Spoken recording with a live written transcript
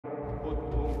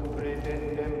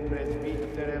presidendem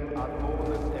presbyterem ad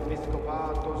modus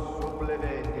episcopatus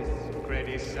sublevetis.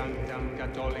 Credis sanctam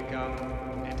catholicam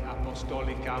et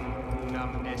apostolicam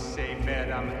unam esse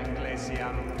veram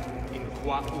ecclesiam, in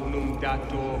qua unum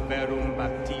datur verum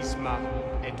baptisma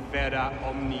et vera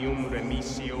omnium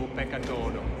remissio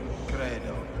peccatorum.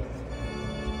 Credo.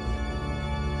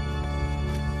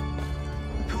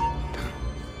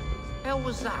 Hell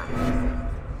was that?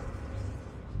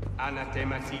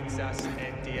 Anathematizas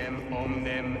etiam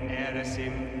omnem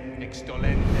eresim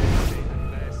extollentes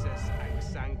ecclesias ac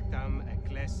sanctam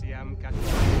ecclesiam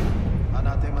catholicam.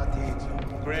 Anathematizo.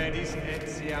 Credis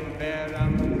etiam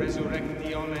veram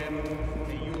resurrectionem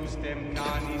eiusdem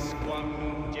canis quam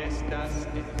nun gestas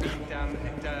et vitam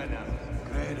aeternam.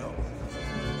 Credo.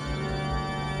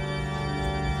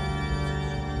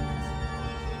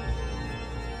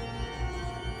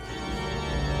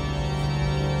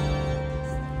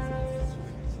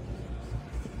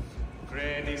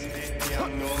 Credis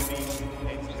etiam novi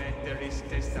et veteris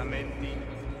testamenti,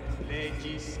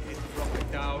 legis et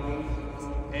prophetarum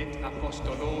et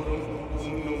apostolorum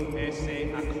unum esse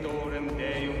actorem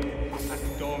Deum ac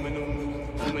Dominum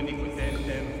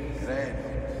omnipotentem. Credo.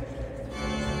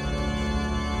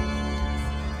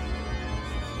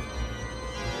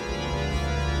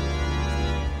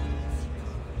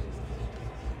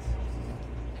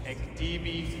 Ec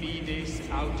tibi fides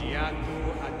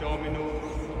audiatur ad Domino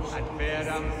ad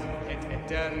veram et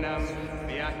aeternam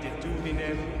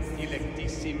beatitudinem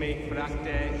electissime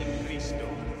fracte in Christo.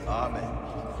 Amen.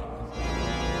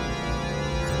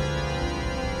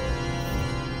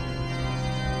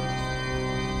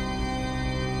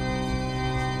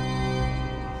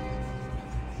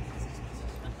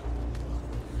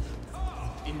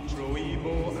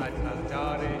 Introivo ad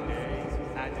altare Dei,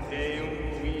 ad Deum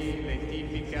qui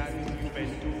letificat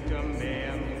juventutem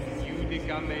meam,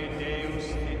 judicame Deus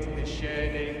et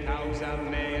descene causa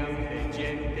meam de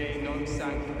gente non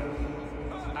sancta,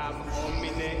 ab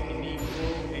homine iniquo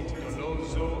et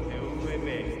doloso eure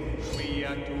me,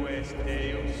 quia tu es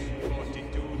Deus,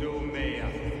 fortitudo mea.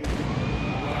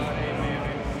 Quare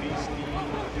mere Christi,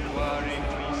 quare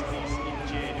Christis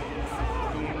ingenuo,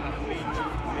 dum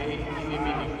affligit me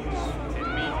inimicus,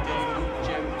 emite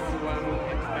lucem tuam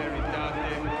et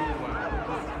veritatem tuam.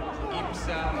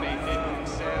 Ipsa me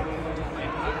deduxerum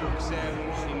et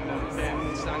adduxerum in montem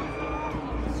sanctum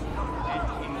tuum, et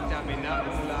in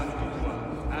tabernacula tua,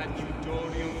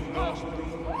 adjutorium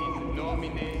nostrum in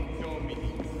nomine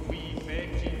Domini, qui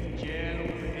fecit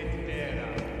caelum et terra.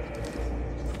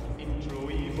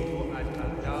 Introivo ad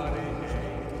altare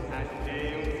Dei, ad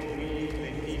Deum qui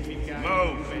letificat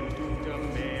juventutem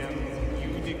meam,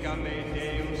 judicame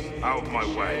Deus Out my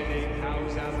way. descene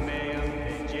causa meam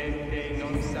de gente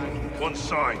non sancta. One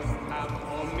side. Ab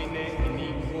homine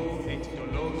iniquo et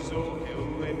doloso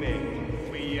eure me,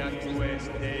 quia tu es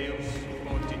Deus,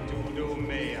 fortitudo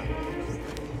mea.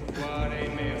 Quare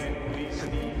mere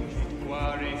Christi, et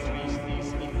quare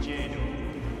Christis ingenuo,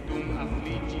 dum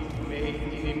affligit me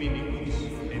inimicus,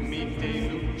 emite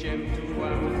lucem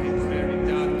tuam et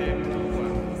veritatem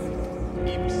tuam.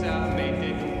 Ipsa me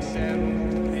deduxerum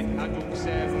et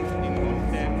adduxerum in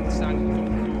montem sanctum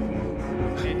tuum,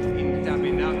 et in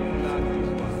tabernacula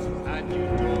tua,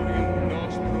 adjutorium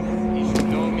nostrum in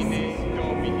nomine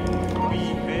Domini, qui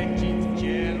fecit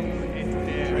caelum et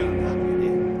terra.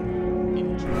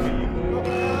 Introivo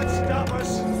God, stop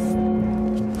us!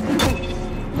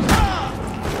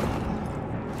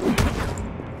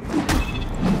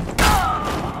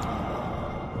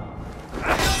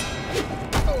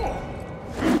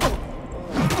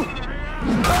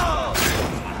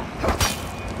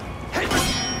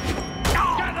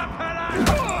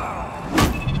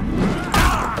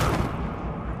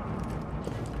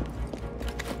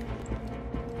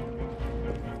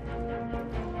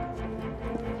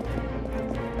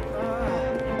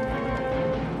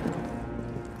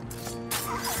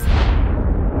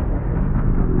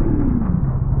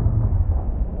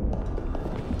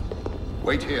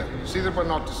 Wait here. See that we're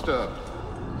not disturbed.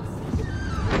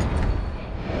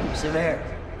 Who's there?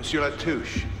 Monsieur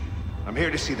Latouche, I'm here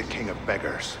to see the King of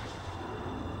Beggars.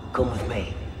 Come with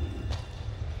me.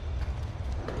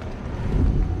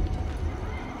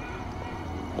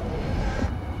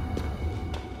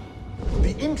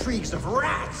 The intrigues of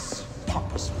rats!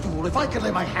 Pompous fool, if I could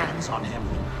lay my hands on him.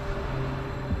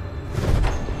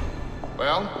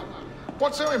 Well,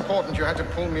 what's so important you had to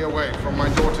pull me away from my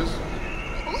daughters?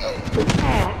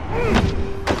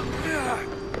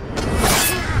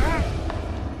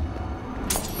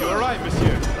 You all right,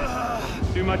 monsieur?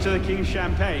 Too much of the king's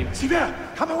champagne? See there!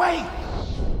 Come away!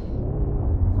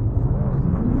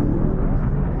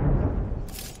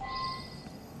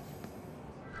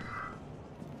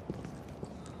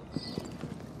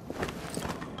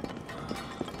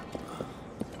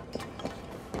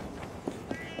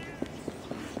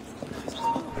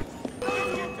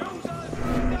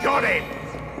 Got it!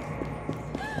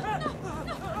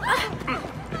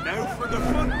 Now for the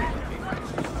fun.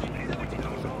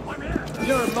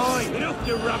 You're mine. Get up,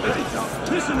 you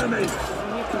rabbit. Listen to me. I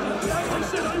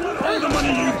said I want all the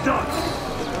money you've got.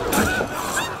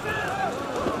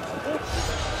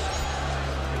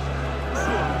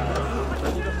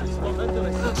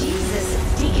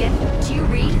 Jesus, Deacon, do you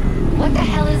read? What the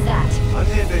hell is that? I'm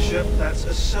here, Bishop. That's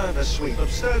a server sweep.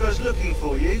 Abstergo's looking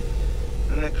for you.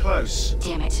 And they're close.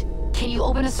 Damn it. Can you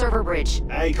open a server bridge?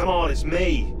 Hey, come on, it's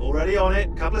me. Already on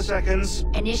it. Couple of seconds.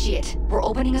 Initiate, we're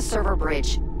opening a server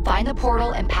bridge. Find the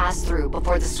portal and pass through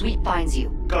before the sweep finds you.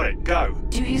 Got it, go.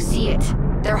 Do you see it?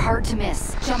 They're hard to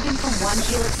miss. Jumping from one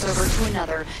Helix server to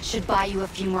another should buy you a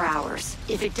few more hours.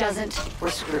 If it doesn't,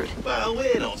 we're screwed. Well,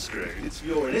 we're not screwed. It's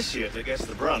your initiate that gets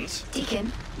the brunt.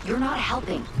 Deacon, you're not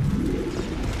helping.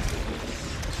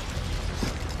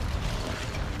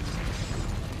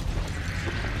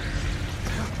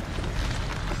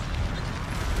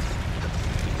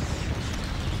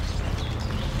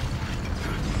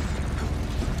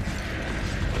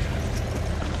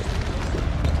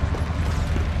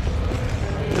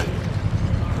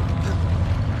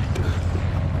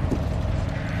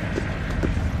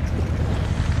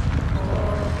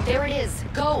 There it is.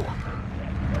 Go!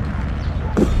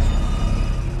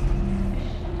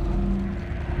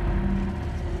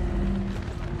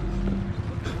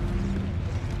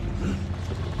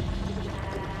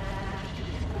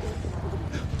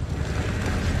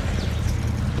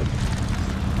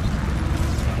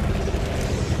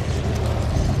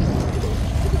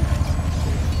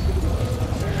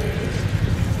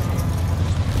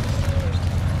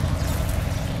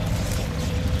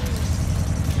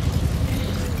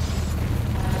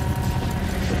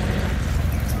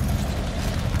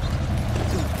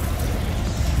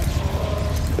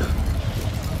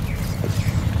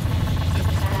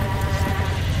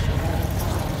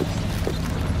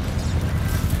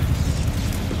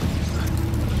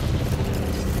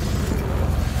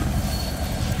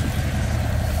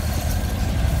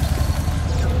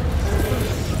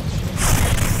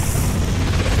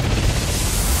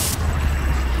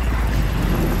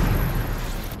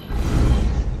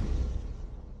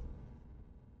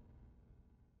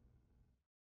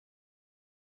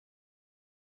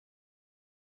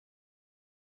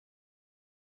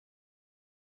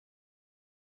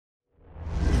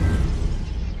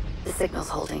 The signal's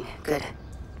holding. Good.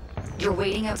 You're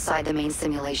waiting outside the main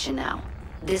simulation now.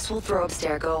 This will throw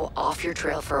Abstergo off your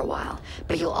trail for a while,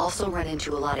 but you'll also run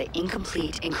into a lot of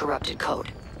incomplete and corrupted code.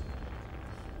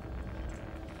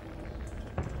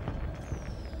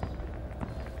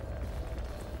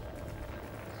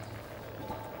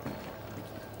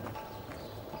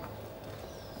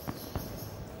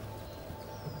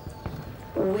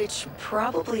 Which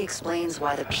probably explains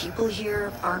why the people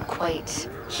here aren't quite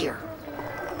here.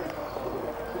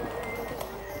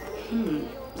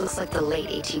 Looks like the late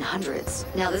 1800s.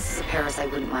 Now this is a Paris I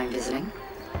wouldn't mind visiting.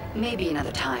 Maybe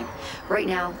another time. Right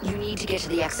now, you need to get to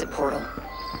the exit portal.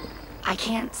 I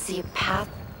can't see a path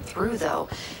through, though.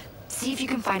 See if you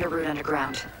can find a route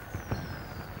underground.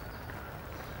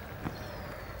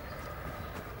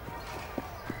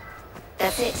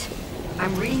 That's it.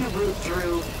 I'm reading a route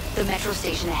through the metro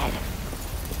station ahead.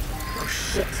 Oh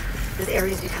shit. This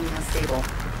area's becoming unstable.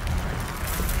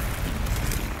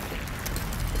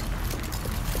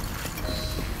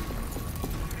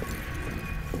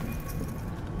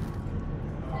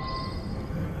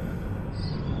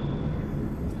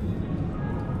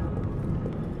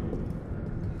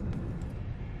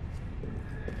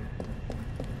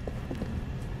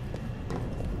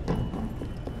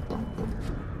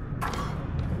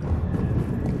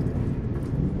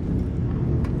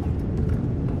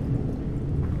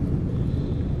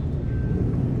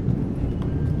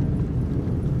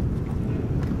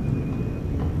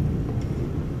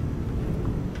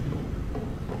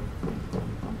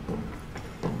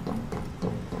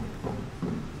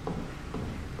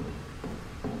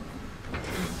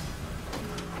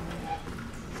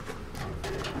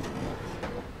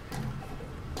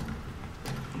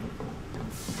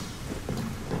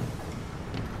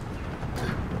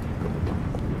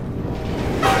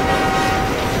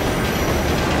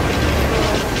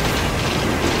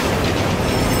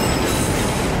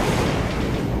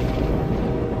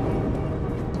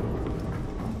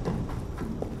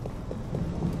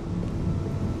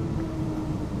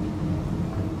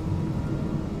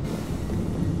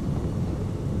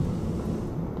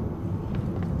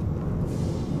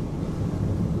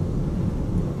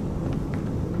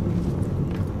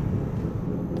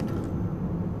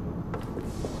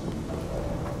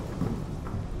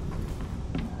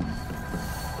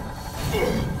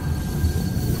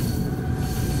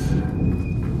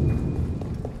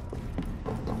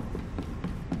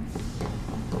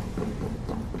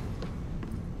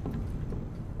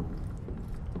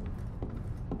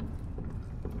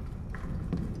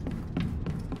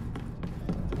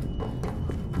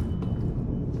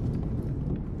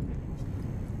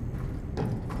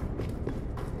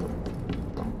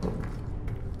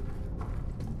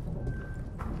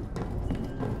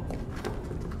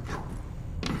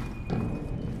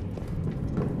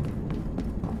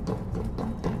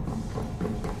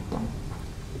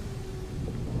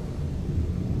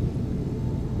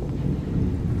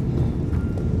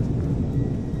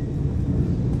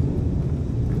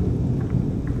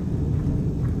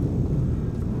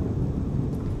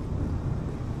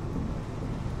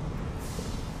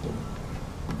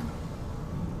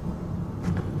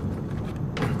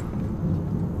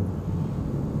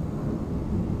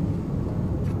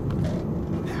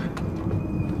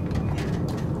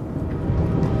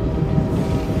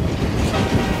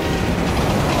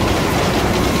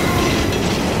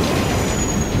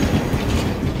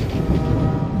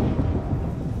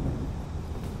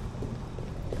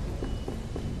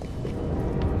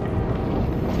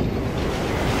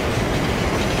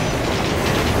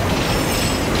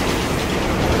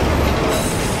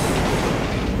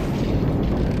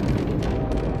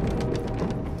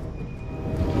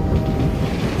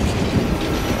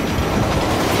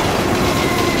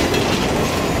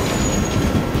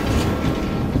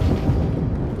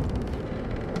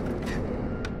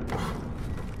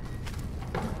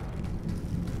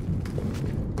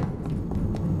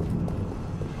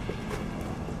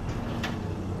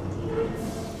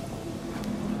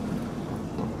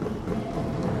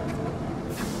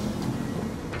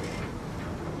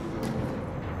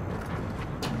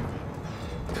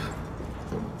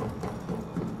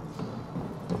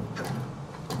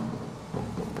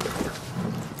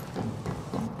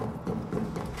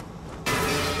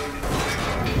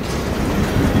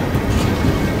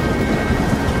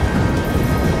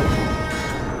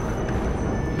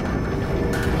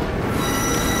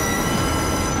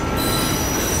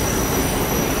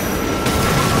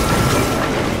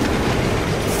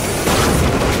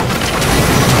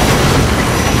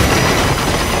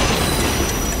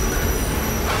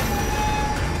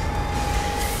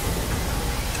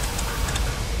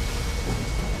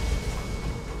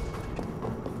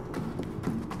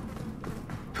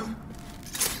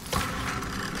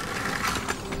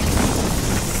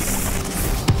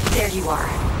 you are.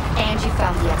 And you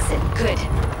found the exit. Good.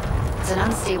 It's an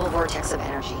unstable vortex of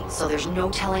energy, so there's no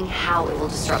telling how it will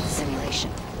disrupt the simulation.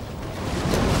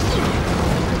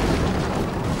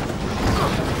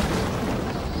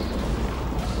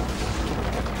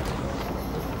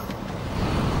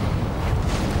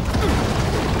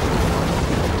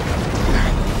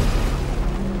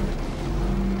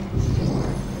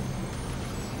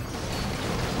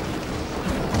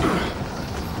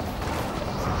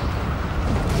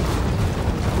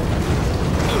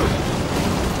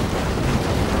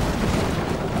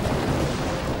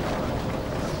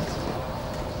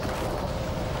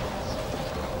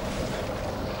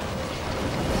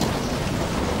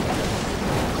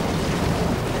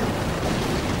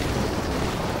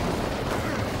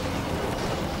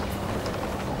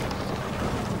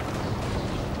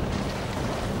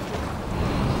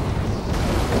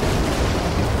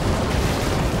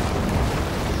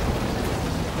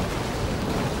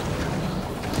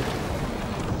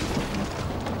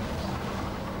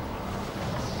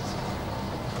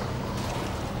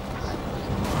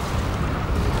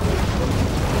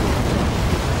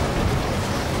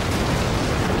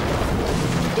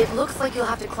 It looks like you'll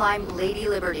have to climb Lady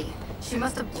Liberty. She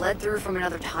must have bled through from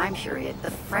another time period.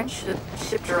 The French should have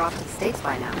shipped her off to the States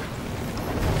by now.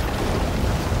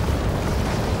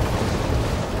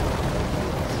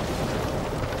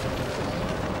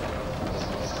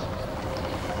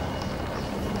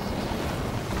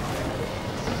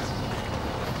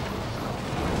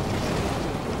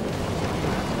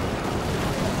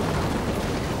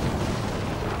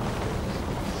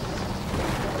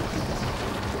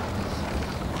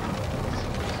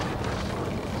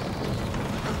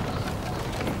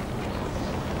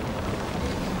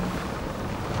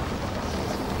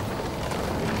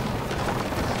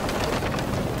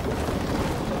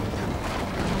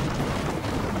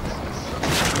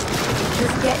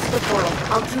 Get to the portal.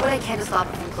 I'll do what I can to stop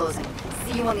it from closing.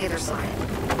 See you on the other side.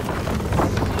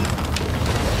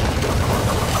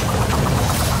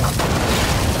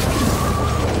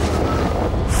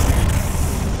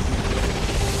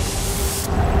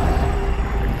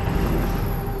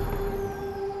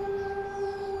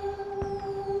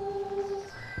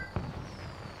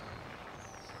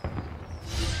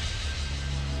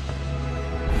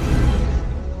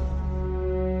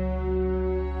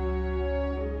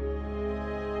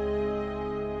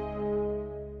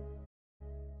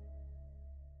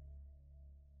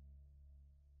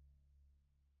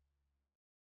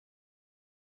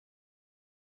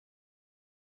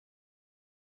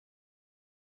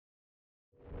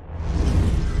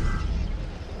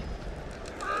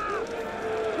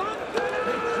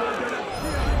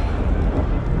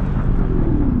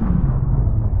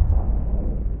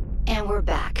 We're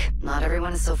back. Not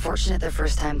everyone is so fortunate their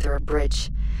first time through a bridge.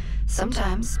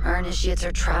 Sometimes our initiates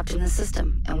are trapped in the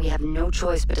system, and we have no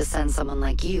choice but to send someone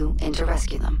like you in to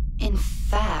rescue them. In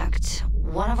fact,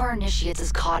 one of our initiates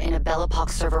is caught in a Bellapox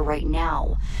server right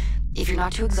now. If you're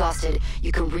not too exhausted,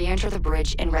 you can re-enter the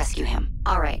bridge and rescue him.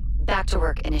 Alright, back to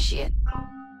work, initiate.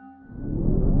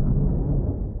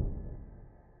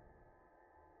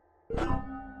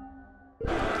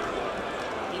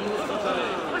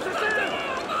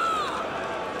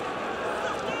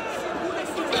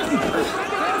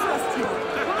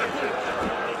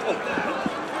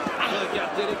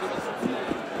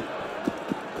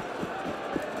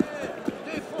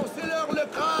 Défoncez-leur le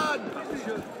crâne!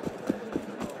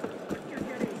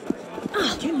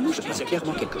 Tiens, nous, je pense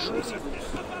clairement quelque chose.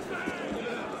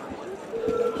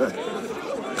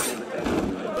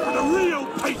 The real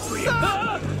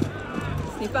patriot!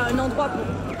 Ce n'est pas un endroit pour...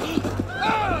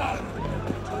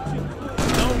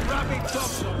 No rabbit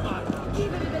dogs on that! Qui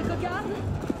veut de belles cocardes?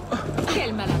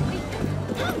 Quel malappris!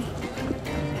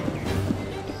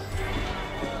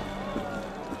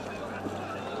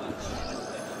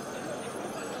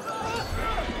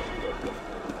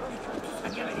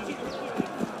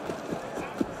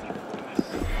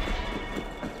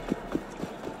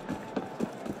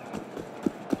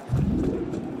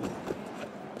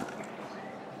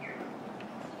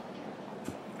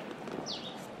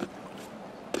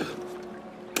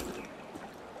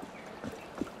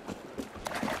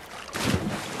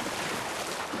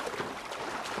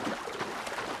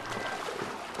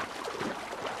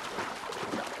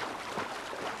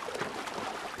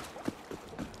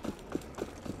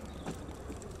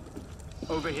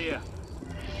 Over here.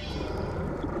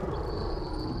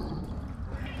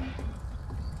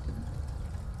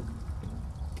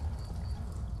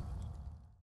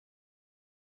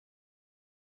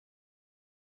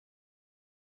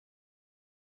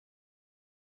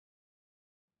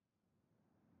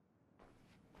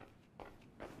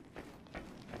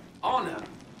 Honor.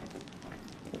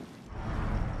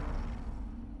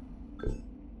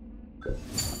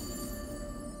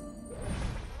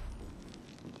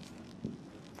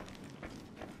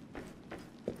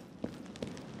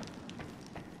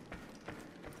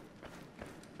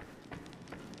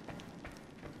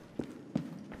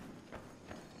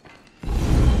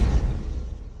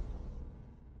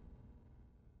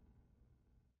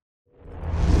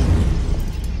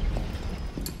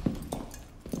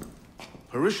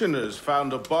 Parishioners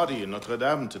found a body in Notre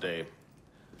Dame today.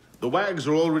 The wags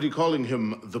are already calling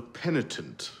him the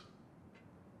Penitent.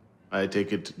 I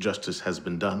take it justice has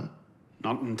been done?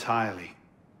 Not entirely.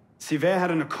 Sivert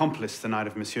had an accomplice the night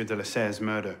of Monsieur de la Serre's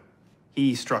murder.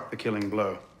 He struck the killing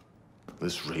blow.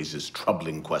 This raises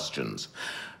troubling questions.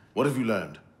 What have you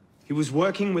learned? He was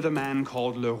working with a man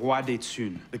called Le Roi des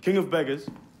Thunes. The King of Beggars?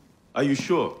 Are you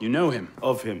sure? You know him?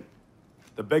 Of him.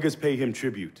 The beggars pay him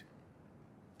tribute.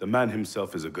 The man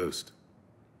himself is a ghost.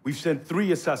 We've sent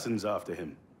 3 assassins after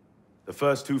him. The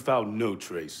first 2 found no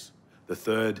trace. The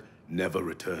third never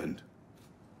returned.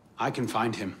 I can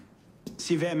find him.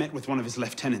 Sivert met with one of his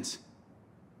lieutenants.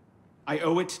 I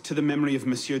owe it to the memory of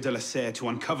Monsieur de la Serre to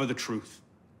uncover the truth.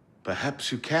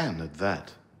 Perhaps you can at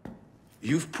that.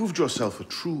 You've proved yourself a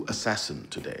true assassin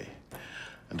today.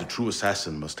 And a true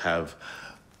assassin must have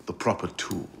the proper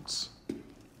tools.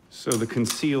 So the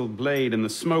concealed blade and the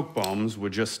smoke bombs were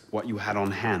just what you had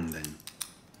on hand, then?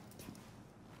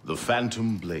 The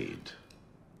Phantom Blade.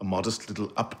 A modest little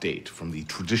update from the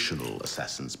traditional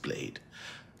assassin's blade.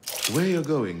 Where you're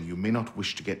going, you may not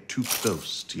wish to get too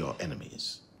close to your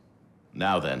enemies.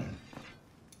 Now then.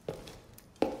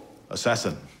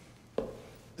 Assassin,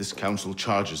 this council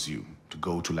charges you to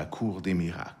go to La Cour des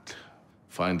Miracles.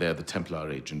 Find there the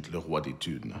Templar agent, Le Roi des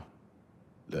Thunes.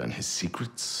 Learn his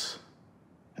secrets,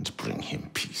 and bring him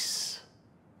peace.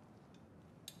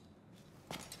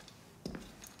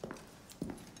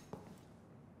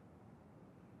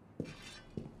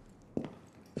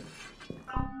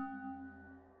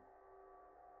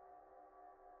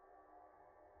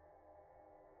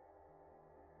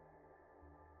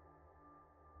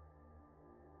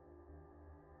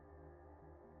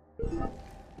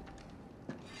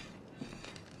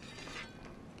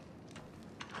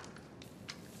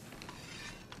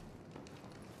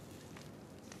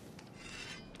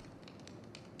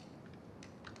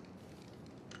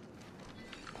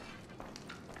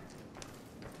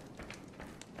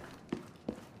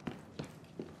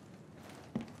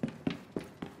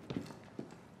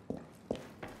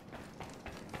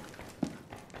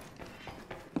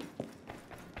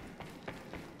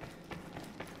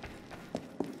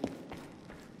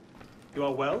 You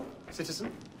are well,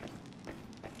 citizen?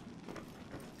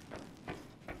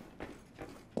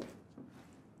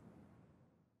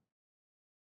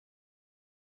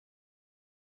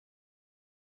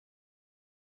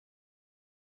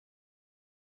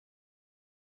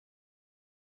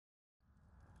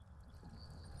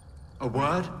 A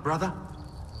word, brother?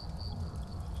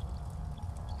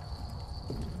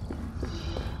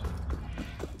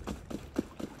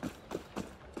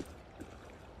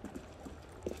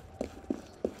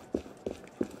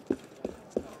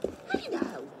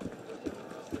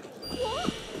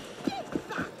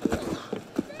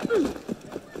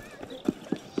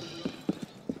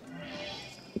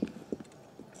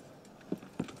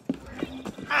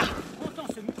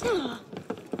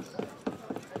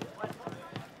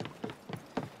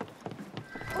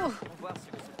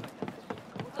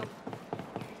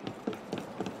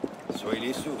 Soit il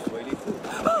est sourd, soit il est fou.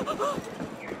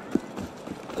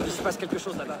 Il se passe quelque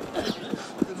chose là-bas.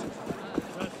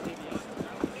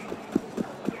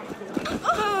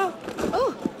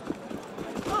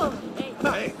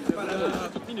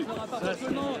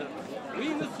 Oui,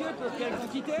 monsieur, pour quelle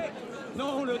quantité?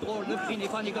 Non, le drôle, le prix n'est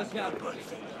pas négociable.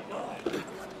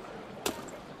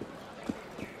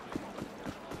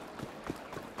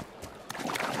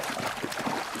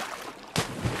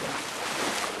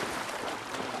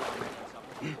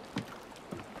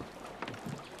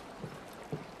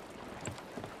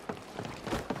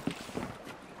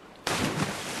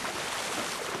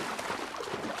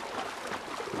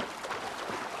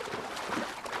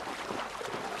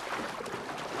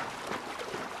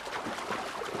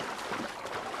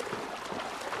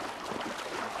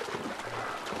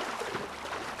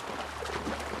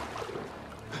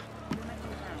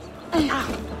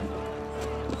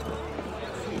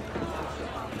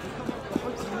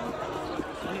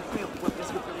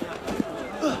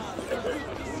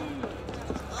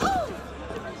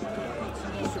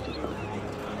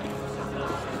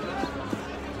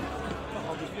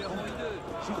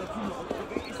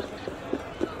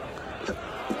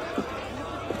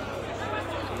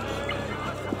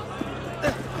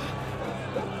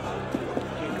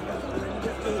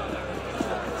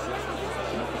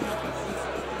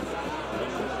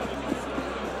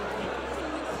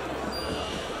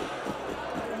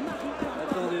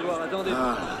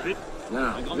 Ah,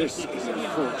 now this is a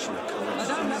fortunate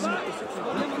coincidence.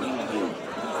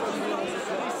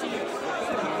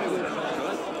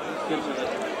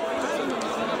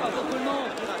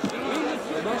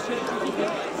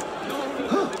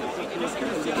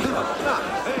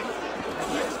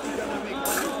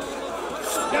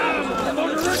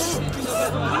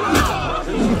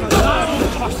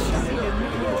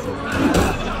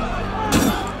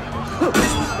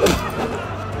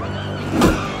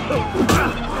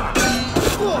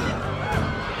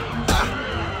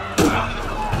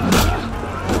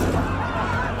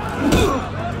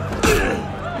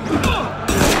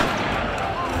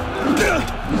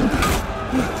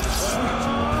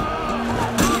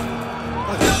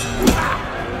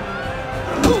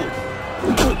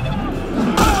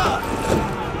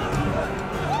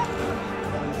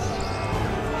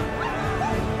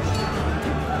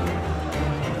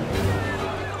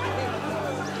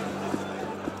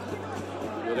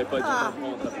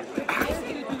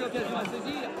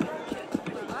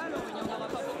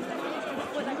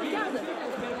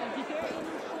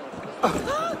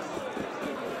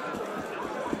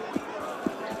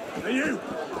 Hey, you!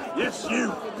 Yes,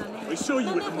 you! We saw you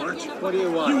at the march. What do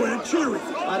you want? You weren't cheering.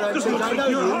 I don't Doesn't think look I like know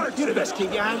your you. heart's You'd in best it.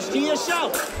 keep your hands to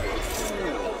yourself.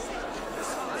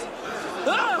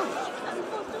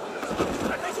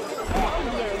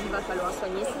 Il va falloir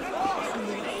soigner ça.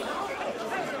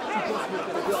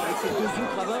 Avec ces deux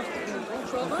outres avant,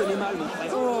 on connaît mal, mon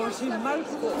frère. Oh, j'ai mal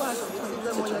pour toi.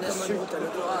 C'est une insulte à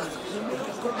l'odorat.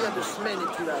 Combien de semaines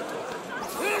es-tu là, toi?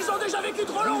 Ils ont déjà vécu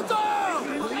trop longtemps!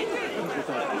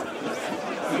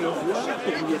 Allons voir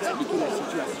pour lui expliquer la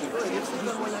situation.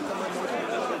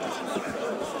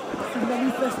 C'est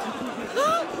manifeste.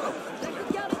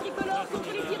 Garde tricolore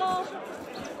contre les tyrans.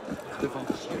 Devant.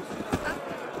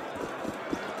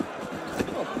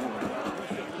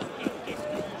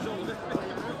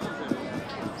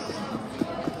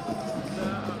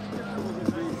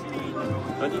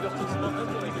 Un divertissement un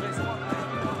peu régressant.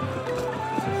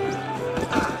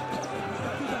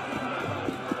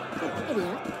 Eh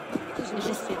bien,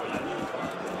 j'espère.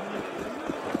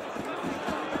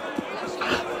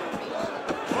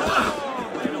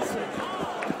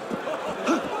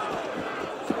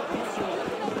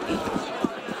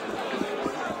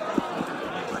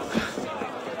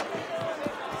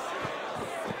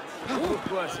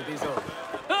 Pourquoi c'est des ordres?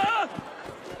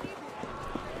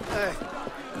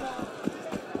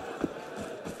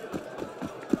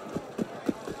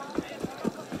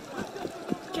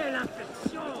 Quelle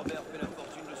infection!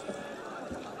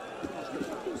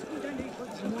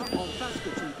 Dis-moi en face que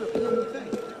tu ne peux rien y faire.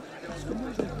 Parce que moi,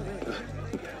 je pourrais.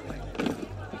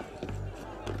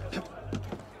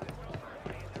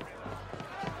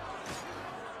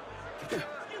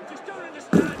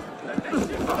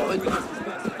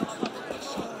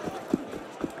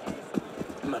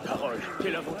 Ma parole,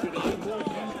 quel aventurier!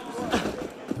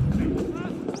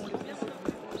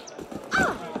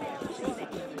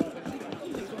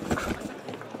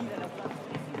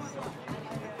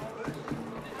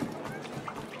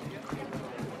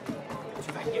 Tu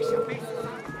vas y échapper.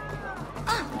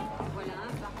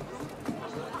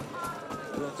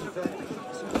 Dois-tu faire?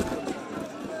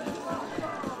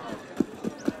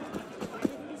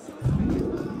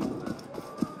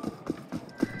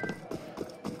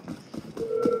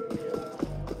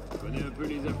 Connais un peu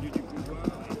les avenues du pouvoir.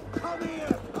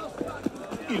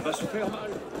 Il va se faire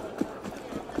mal.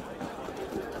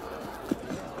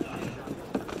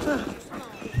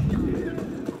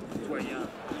 Citoyen.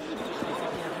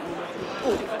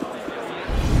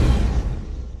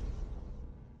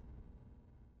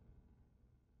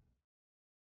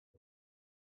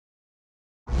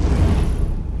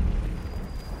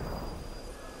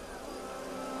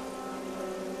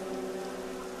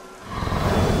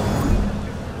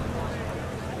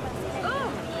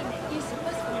 Il se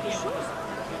passe quelque chose.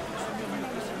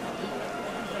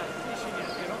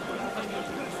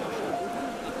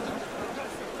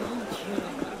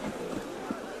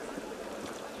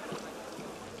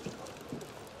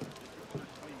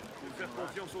 Faire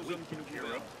confiance aux hommes qui nous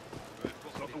guident.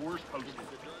 Not the worst post.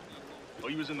 Oh,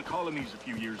 he was in the colonies a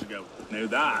few years ago. Now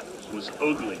that was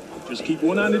ugly. Just keep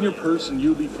one hand in your purse and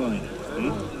you'll be fine.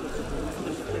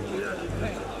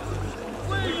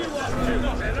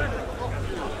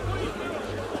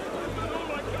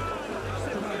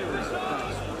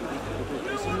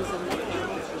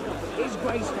 His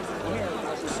Grace doesn't care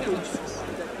about excuses.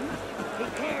 He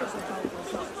cares about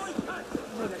results.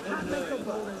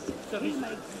 He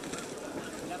makes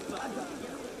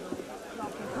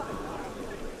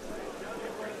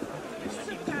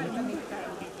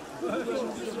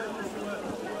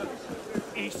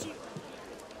Ici.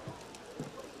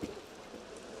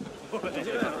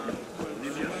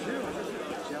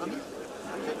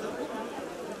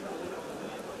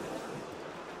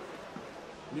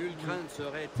 crainte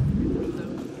serait...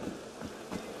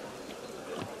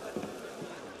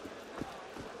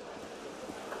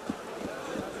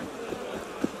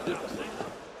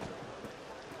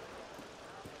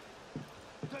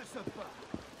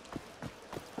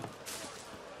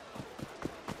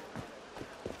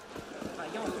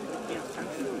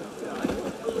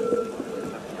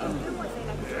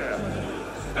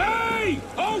 Hey!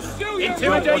 Hold still, you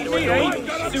intimidate me, eh?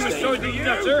 Suicidal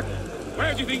nutter!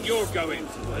 Where do you think you're going?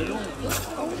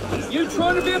 You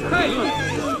trying to be a pain?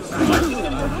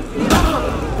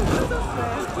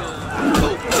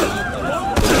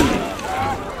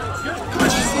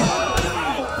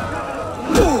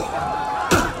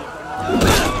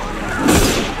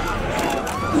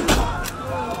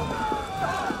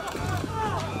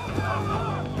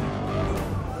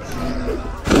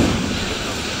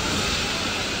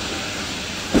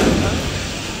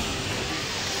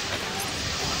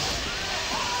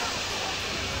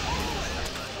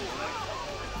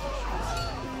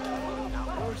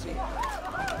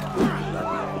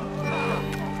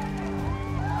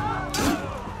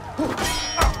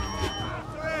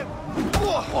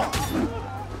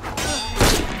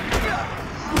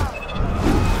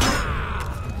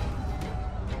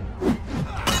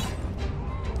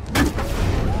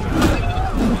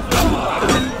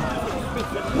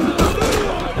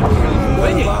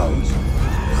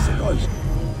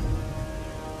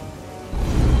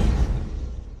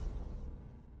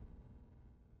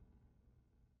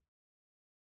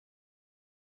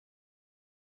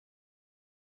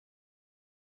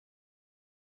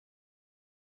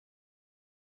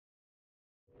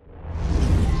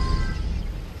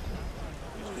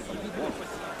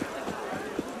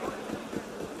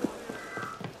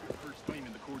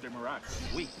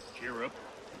 Weak. Cheer up.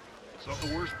 It's not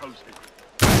the worst posting.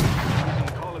 He was in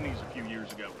the colonies a few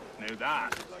years ago. Now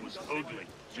that was ugly.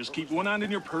 Just keep one hand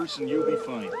in your purse and you'll be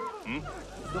fine.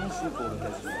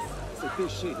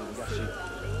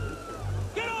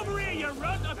 Get over here, you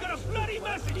runt! I've got a bloody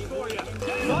message for you!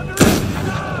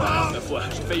 Ma foi,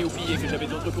 j'ai failli oublier que j'avais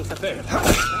d'autres courses à faire.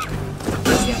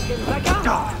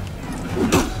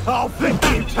 I'll fit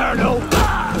the Eternal!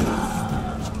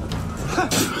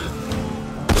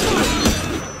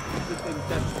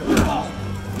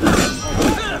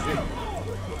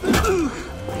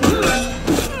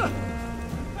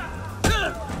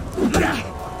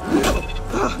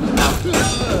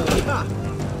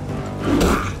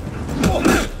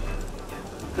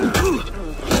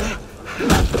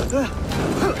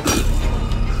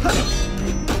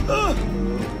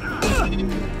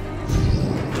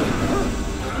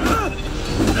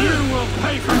 You will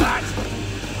pay for that!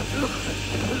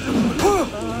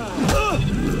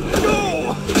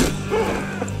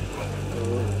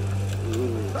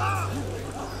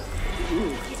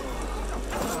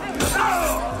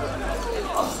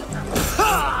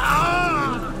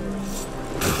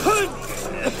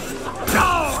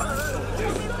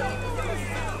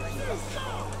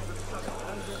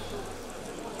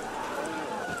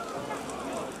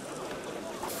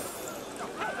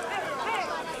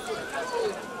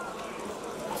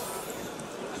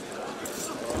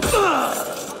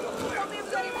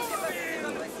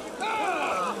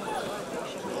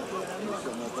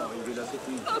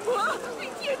 À moi!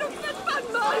 Pitié, ne me faites pas de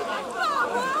mal! Pas à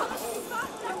moi!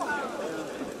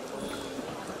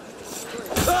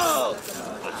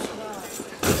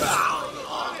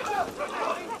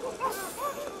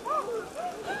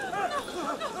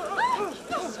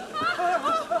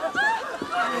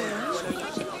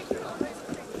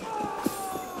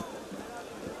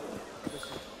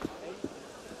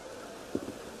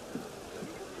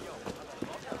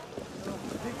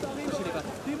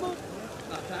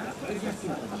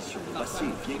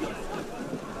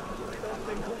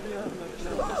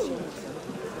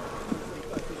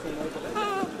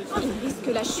 Il risque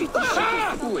la chute.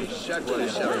 Où est chaque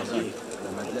charretier?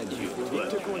 La Madeleine, tu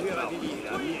te conduire à Billy,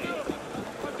 la mienne.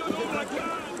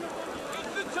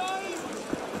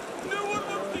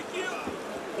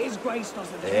 His Grace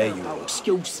doesn't There care you about are.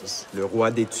 excuses. Le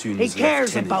roi des thunes. He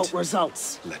cares about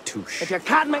results. La touche. If you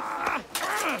can't make...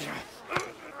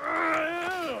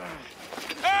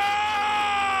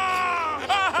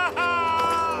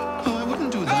 Oh, I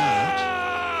wouldn't do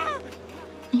that.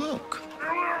 Look.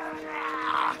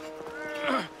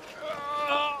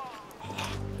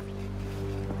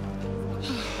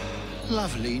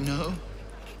 Lovely, no?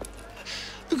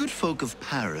 The good folk of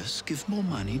Paris give more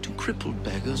money to crippled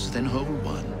beggars than whole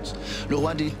ones. Le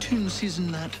Roi des Thunes sees in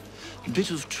that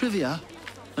bit of trivia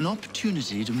an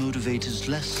opportunity to motivate his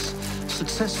less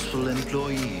successful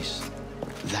employees.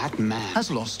 That man has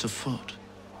lost a foot.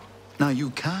 Now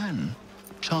you can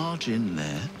charge in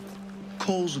there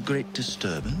cause a great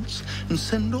disturbance and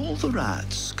send all the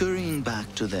rats scurrying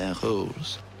back to their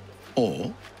holes.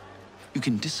 Or you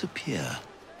can disappear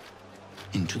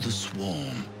into the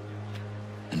swarm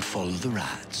and follow the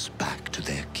rats back to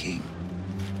their king.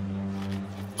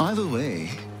 Either way,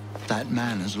 that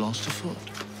man has lost a foot.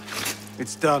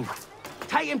 It's done.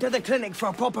 Take him to the clinic for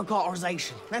a proper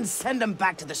cauterization, then send him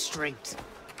back to the street.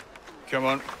 Come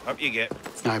on, up you get.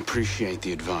 I appreciate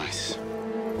the advice.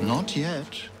 Not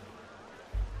yet.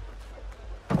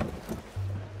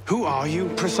 Who are you,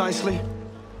 precisely?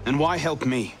 And why help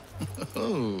me?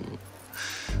 Oh,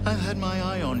 I've had my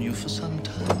eye on you for some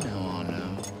time now,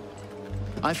 Arno.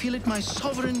 I feel it my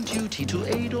sovereign duty to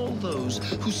aid all those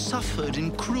who suffered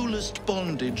in cruelest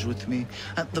bondage with me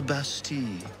at the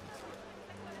Bastille.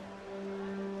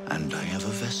 And I have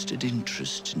a vested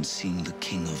interest in seeing the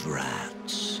King of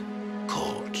Rats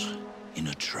caught in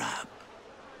a trap.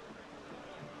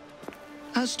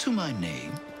 As to my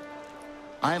name,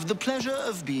 I have the pleasure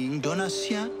of being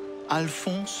Donatien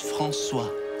Alphonse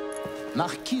François,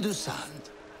 Marquis de Sade.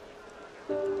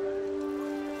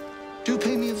 Do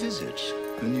pay me a visit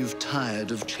when you've tired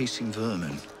of chasing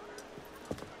vermin.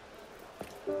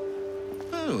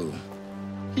 Oh,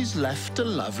 he's left a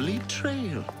lovely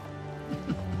trail.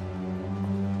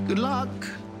 Good luck.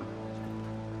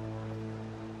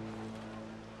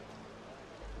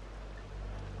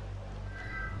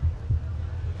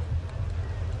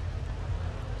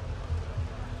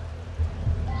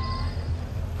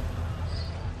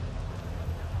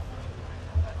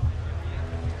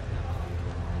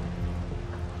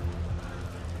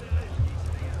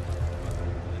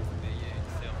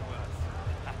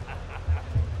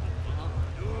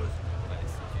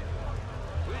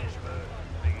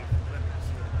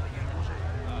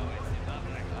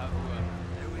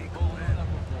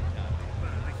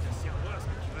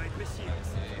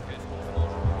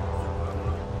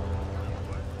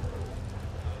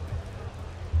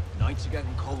 Nights are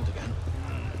getting cold again.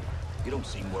 You don't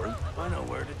seem worried. I know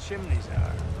where the chimneys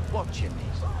are. What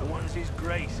chimneys? The ones his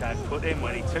Grace had put in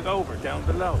when he took over down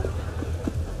below.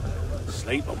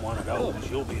 Sleep on one of those,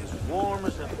 you'll be as warm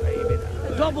as a baby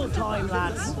there. Double time,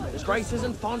 lads. His Grace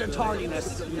isn't fond of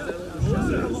tardiness.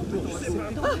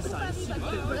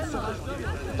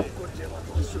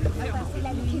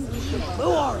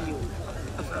 Who are you?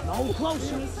 No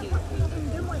closer.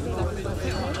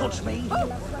 Don't touch me.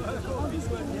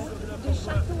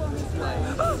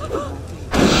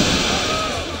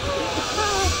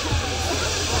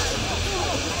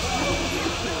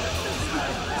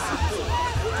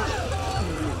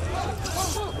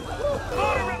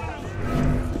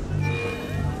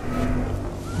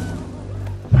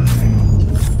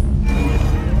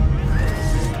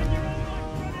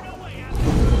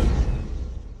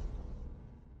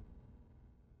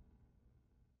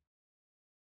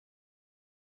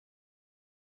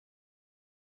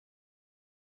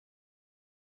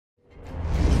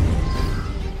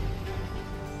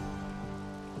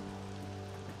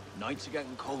 Nights are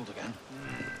getting cold again.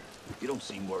 You don't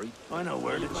seem worried. I know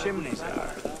where the chimneys are.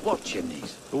 What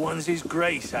chimneys? The ones his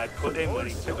Grace had put in when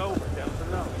he took over down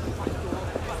below.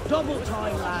 Double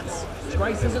time, lads. His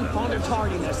Grace isn't fond of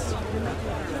tardiness.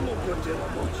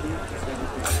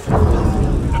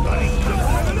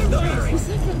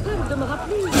 Vous êtes capable de me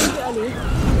rappeler où je suis allé?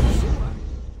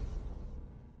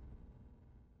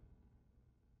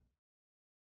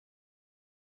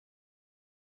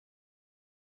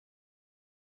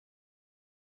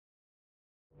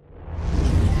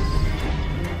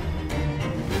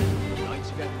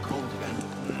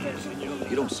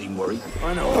 You don't seem worried.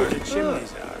 I know where the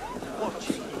chimneys are. What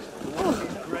chimneys? The ones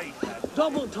his Grace had.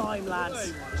 Double time,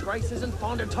 lads. His Grace isn't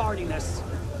fond of tardiness.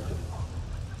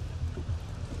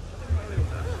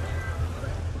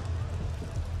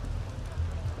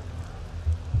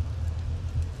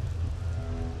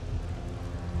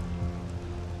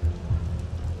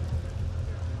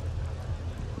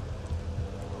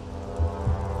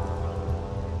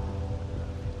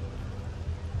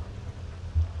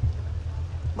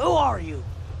 Who are you?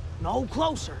 No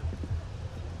closer.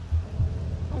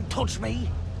 Don't touch me.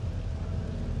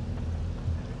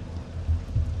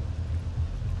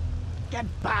 Get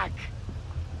back.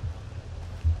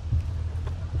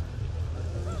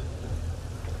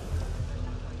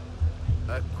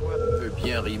 À quoi peut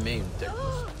bien rimer une telle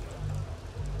chose?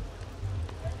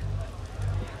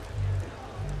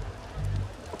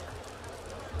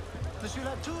 Monsieur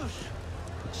Latouche,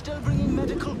 still bringing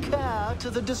medical care to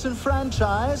the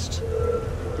disenfranchised?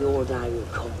 Your day will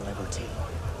come, Liberty.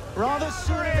 Rather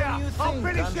sooner than you think, I'll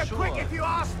finish I'm you sure. quick if you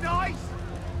ask nice.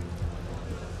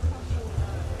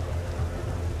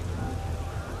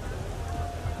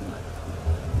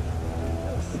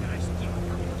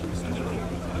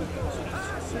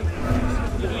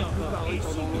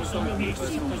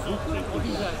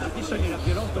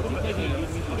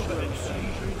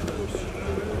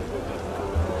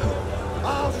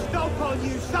 I'll stomp on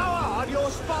you so hard your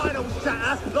spinal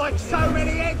shatter like so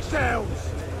many eggshells!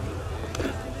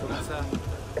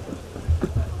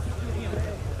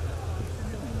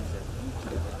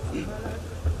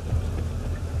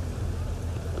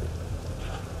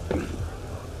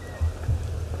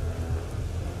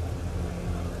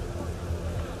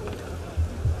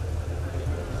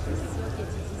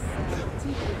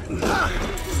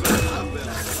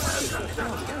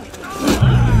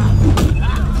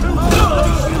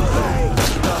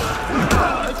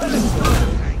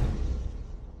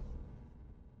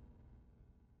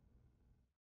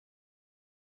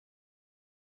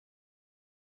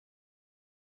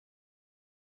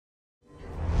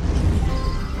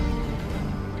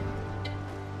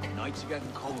 Nights are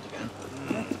getting cold again.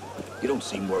 You don't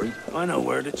seem worried. I know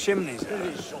where the chimneys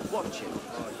are. Watch it.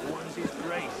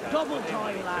 Double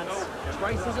time, lads.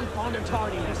 Grace isn't fond of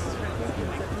tardiness.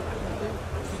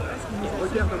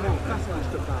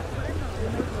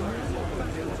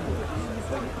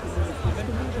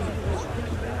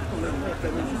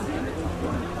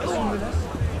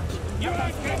 You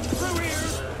ain't getting through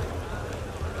here!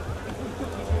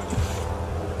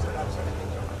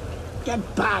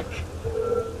 Get back!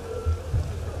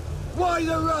 Why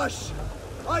the rush?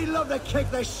 I'd love to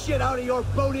kick the shit out of your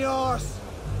bony arse!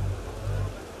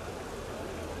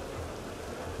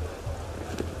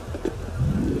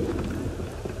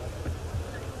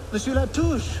 Monsieur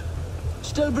Latouche,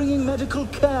 still bringing medical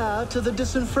care to the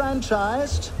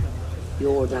disenfranchised?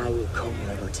 Your day will come,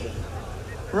 Liberty.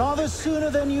 Rather sooner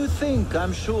than you think,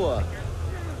 I'm sure.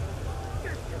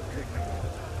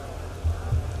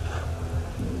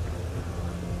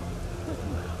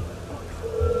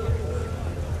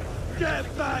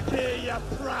 Get back here,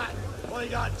 you brat! I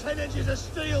got 10 inches of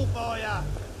steel for ya!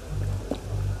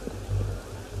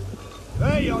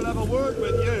 Hey, I'll have a word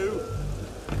with you!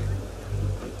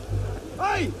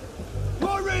 Hey! Do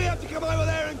I really have to come over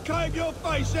there and cave your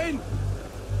face in?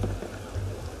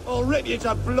 I'll rip you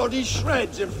to bloody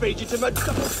shreds and feed you to my...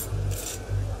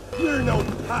 You're no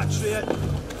patriot!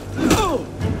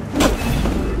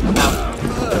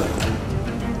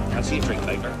 I'll see you drink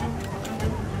later.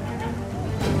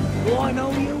 Do I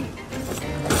know you?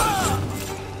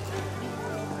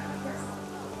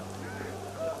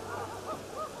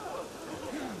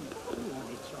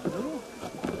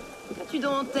 Qu'as-tu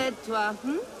dans en tête, toi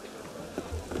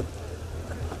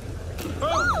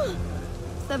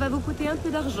Ça va vous coûter un peu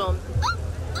d'argent.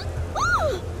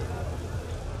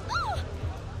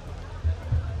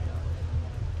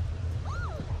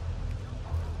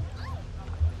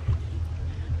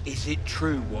 Is it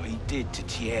true what he did to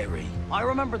Thierry? I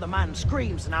remember the man's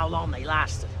screams and how long they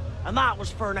lasted. And that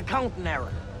was for an accounting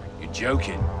error. You're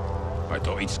joking. I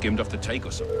thought he'd skimmed off the take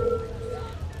or something.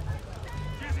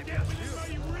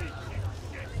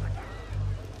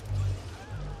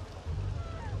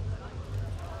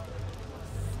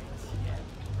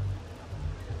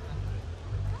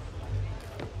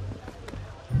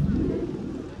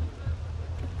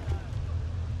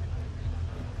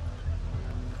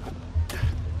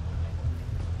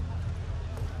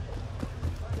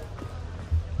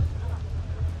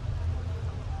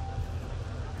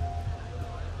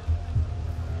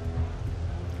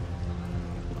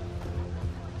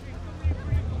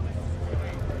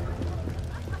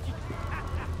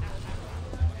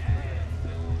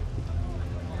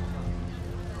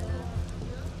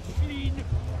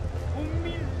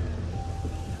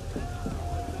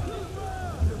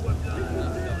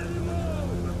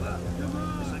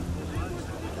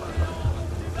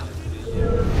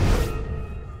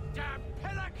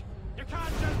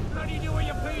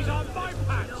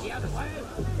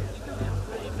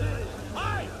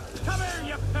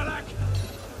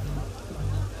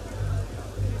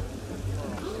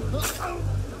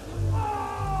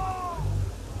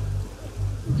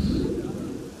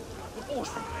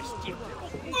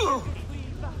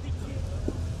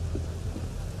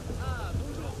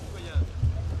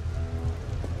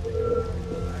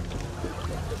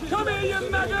 Come here, you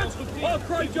maggot! I'll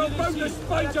break your bone to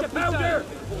spite your powder!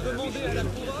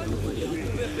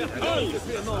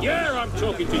 Oh, yeah, I'm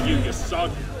talking to you, you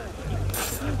son!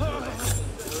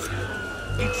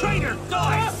 You traitor,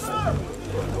 die!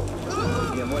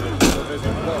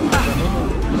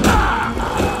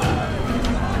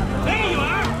 There you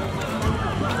are!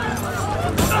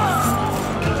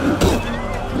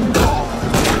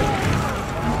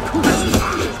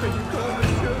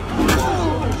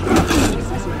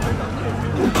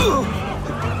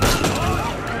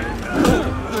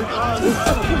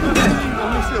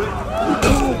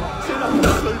 C'est la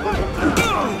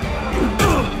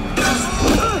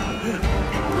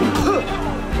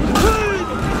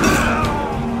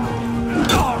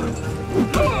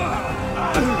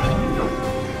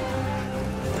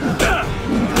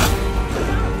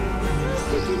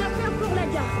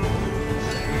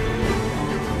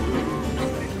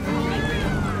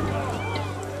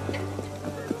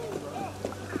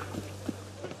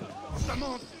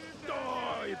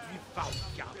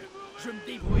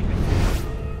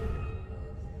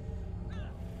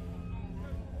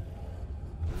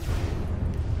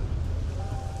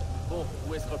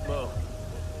Westrock mort.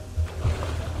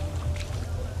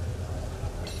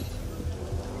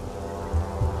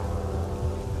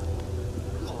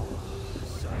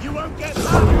 You won't get back!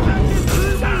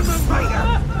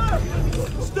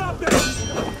 Stop it!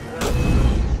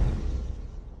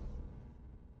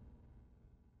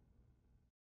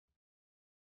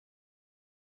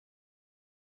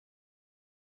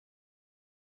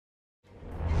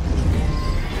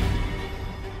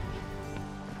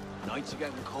 Nights are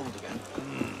getting cold again.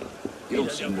 You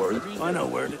don't seem worried. I know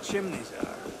where the chimneys are.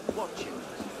 What chimneys?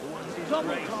 The ones in Double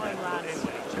Grace. time, lads.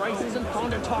 Grace isn't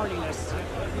fond of tardiness.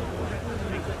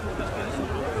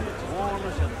 Warm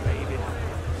as a baby.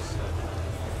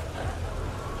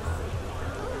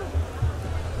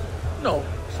 No,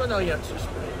 ça n'a rien de suspect.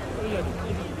 Rien du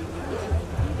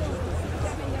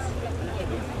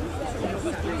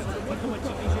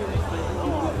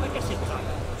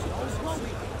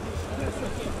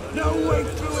No way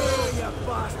through here, you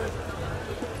bastard!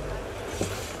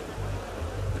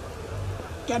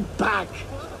 Get back!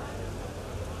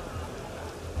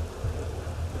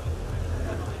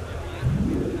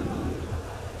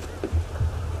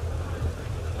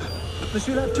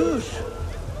 Monsieur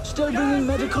Latouche, still bringing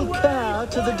medical care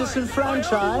to the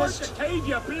disenfranchised? Cave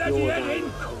your bloody head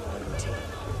in!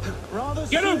 Rather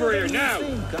Get over here now!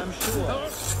 Think, I'm sure.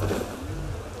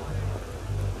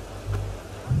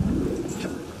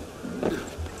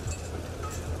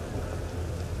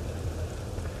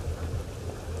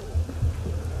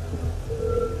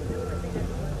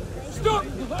 Stop!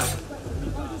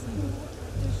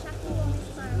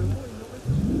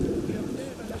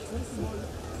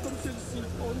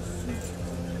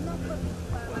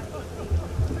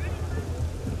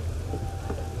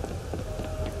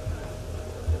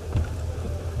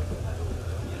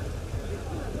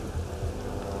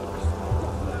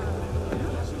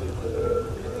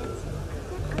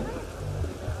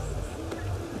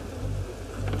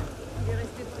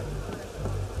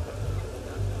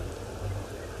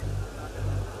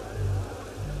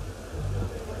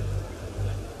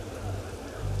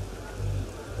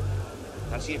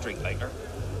 Fancy a drink later?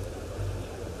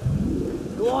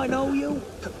 Do I know you?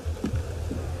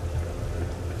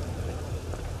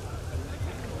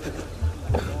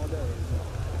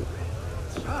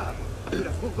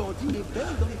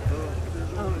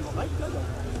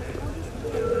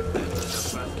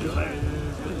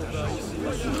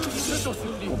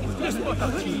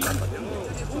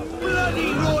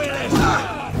 Bloody royalist!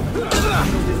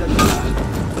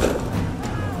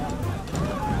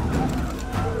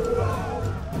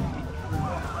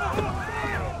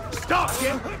 Stop,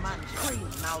 Jim! Man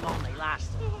screamed how long they last.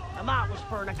 And that was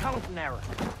for an accounting error.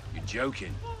 You're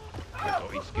joking. I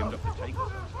thought he'd skimmed up the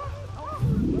tables.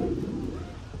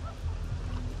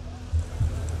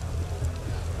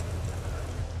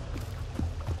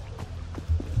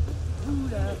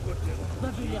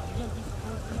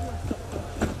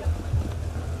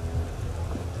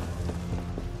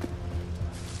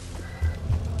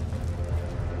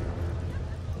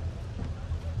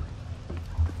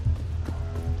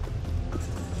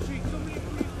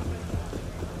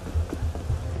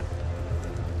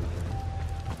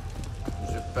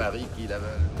 Je parie qu'il avale.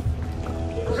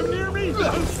 Come near me!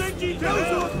 I'll send you to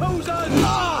hell! Posers!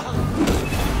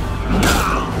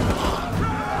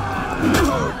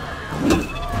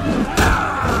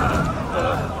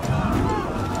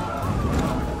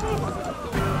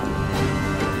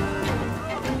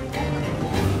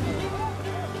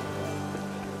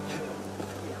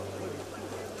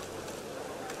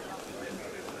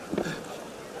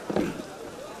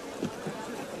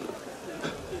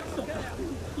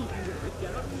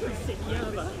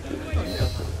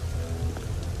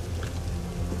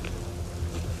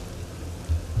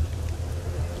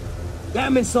 Get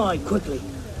him inside, quickly.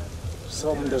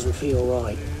 Something doesn't feel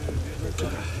right.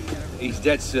 He's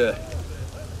dead, sir.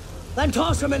 Then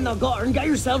toss him in the gutter and get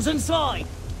yourselves inside.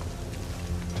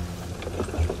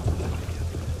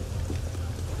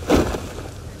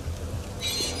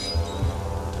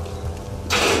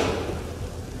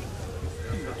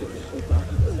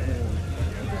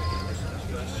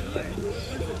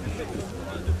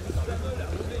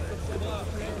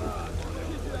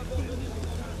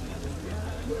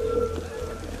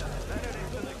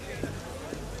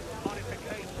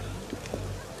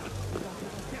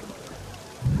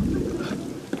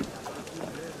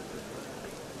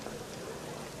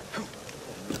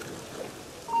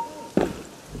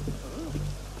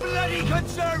 Bloody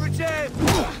conservative!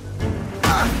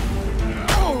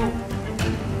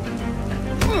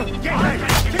 Get ready!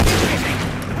 Get busy!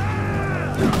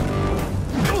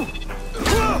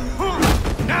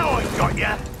 Now I've got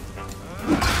ya!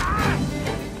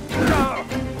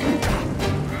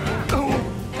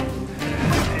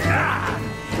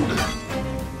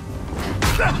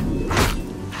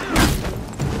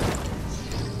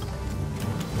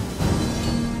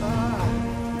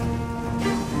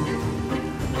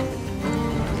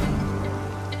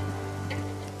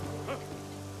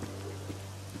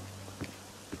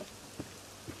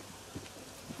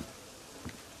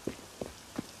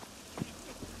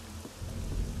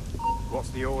 What's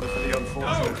the order for the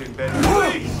unfortunate in bed?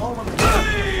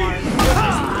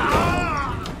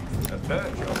 A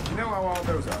third job? You know how hard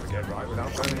those are to get right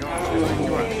without burning off?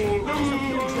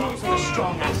 Drops of a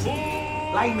strong acid.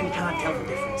 Layman can't tell the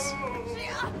difference.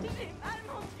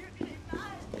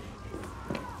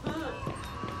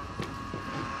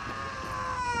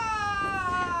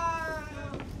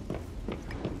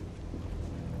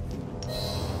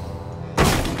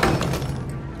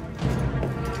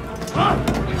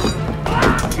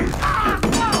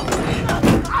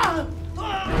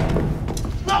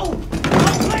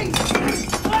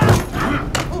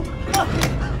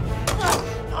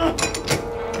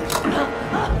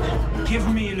 Give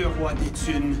me Le Roi des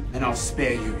Thunes, and I'll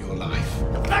spare you your life.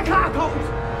 The Carcos!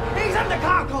 He's in the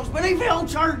Carcos beneath the old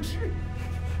church!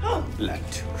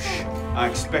 Latouche, I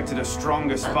expected a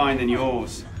stronger spine than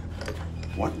yours.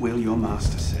 What will your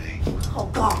master say? Oh,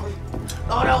 God!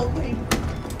 God help me!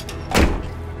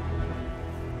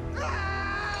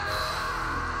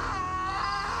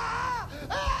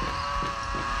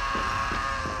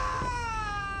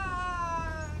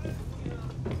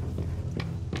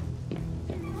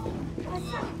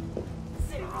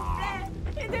 S'il vous plaît,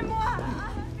 aidez-moi.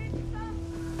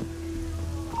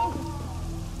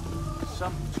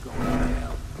 Something's going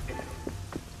down.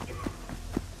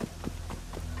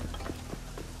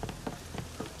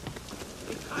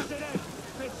 Écrasez-les!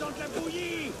 Faites-en de la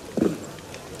bouillie!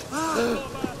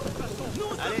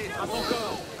 Allez, frappe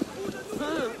encore.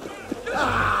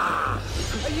 Are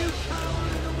you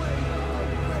cowering in the way?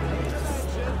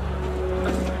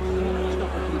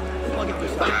 Regarde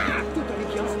ça. Tout allait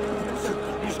bien.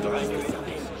 Je te reste le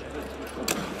service.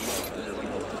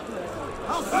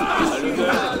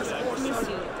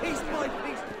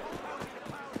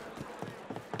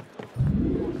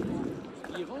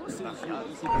 Iran, c'est